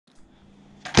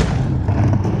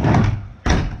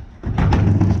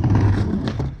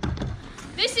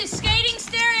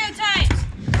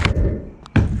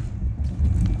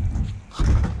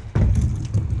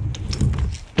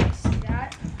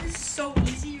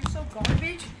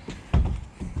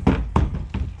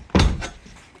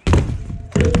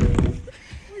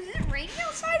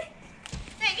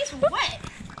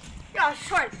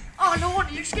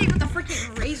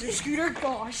freaking razor scooter.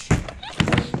 Gosh.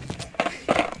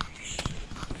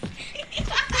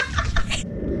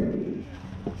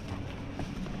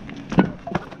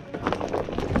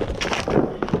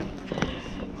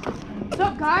 What's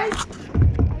up, guys?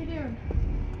 How you doing?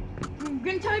 I'm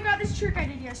gonna tell you about this trick I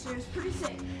did yesterday. It was pretty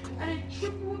sick. I did a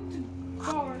triple whoop to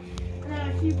bar, and then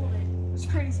I feebled it. It was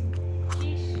crazy.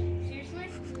 Jeez, seriously?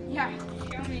 Yeah.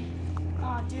 Show me.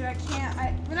 Oh, dude, I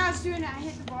can't. When I was doing it, I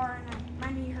hit the bar, and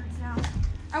my knee hurts now.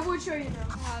 I would show you, though.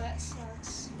 Oh, that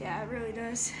sucks. Yeah, it really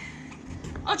does.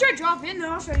 I'll try to drop in,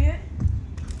 though. I'll show you it.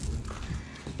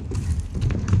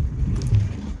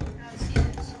 Let's see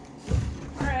this.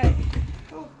 All right.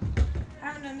 Oh, I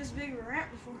haven't done this big of a ramp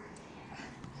before.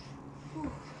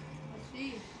 Whew. Let's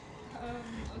see.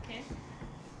 Okay.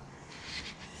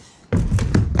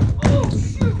 Oh,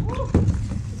 shoot. Woo.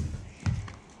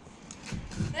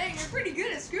 Dang, you're pretty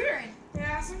good at scootering.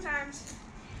 Yeah, sometimes.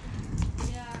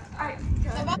 Yeah.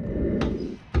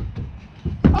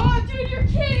 Oh, dude, you're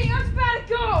kidding. I was about to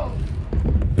go.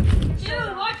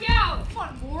 Dude, watch out! Come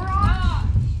on, moron.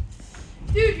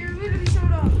 Dude, you're literally so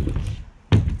dumb.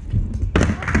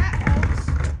 That helps.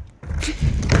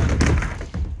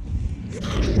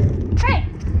 Hey!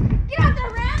 Get off the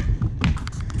ramp!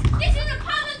 This is a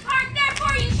public park,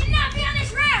 therefore you should not be on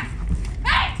this ramp!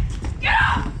 Hey! Get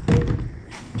off!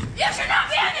 You should not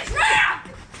be on this ramp!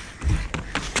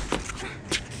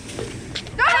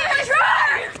 Not on this ramp!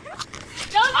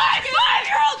 My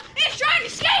 5-year-old is trying to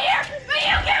stay here, but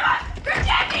you give up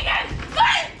protecting him!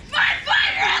 My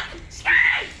 5-year-old!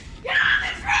 Stay! Get on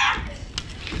this ramp!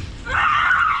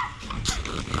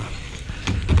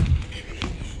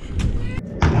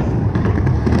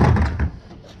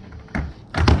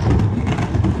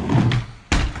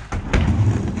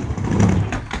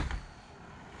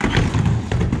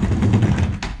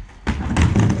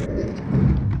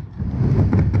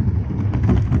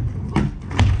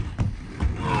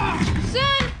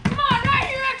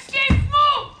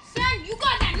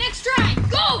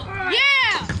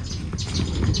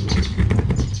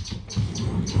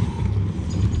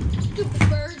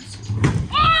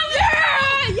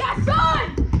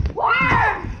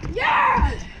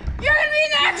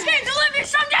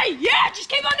 Yeah, just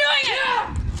keep on doing it!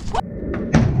 Yeah.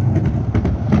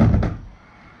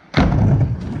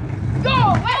 Go!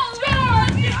 Let's go!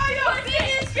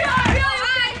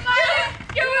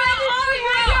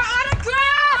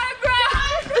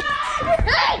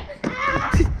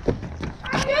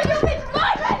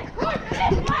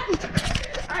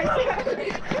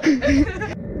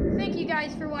 Thank you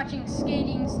guys for watching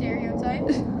Skating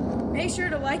Stereotypes. Make sure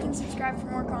to like and subscribe for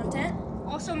more content.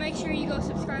 Also, make sure you go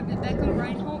subscribe to Beckham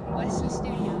Reinhold and Wesley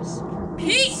Studios.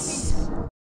 Peace!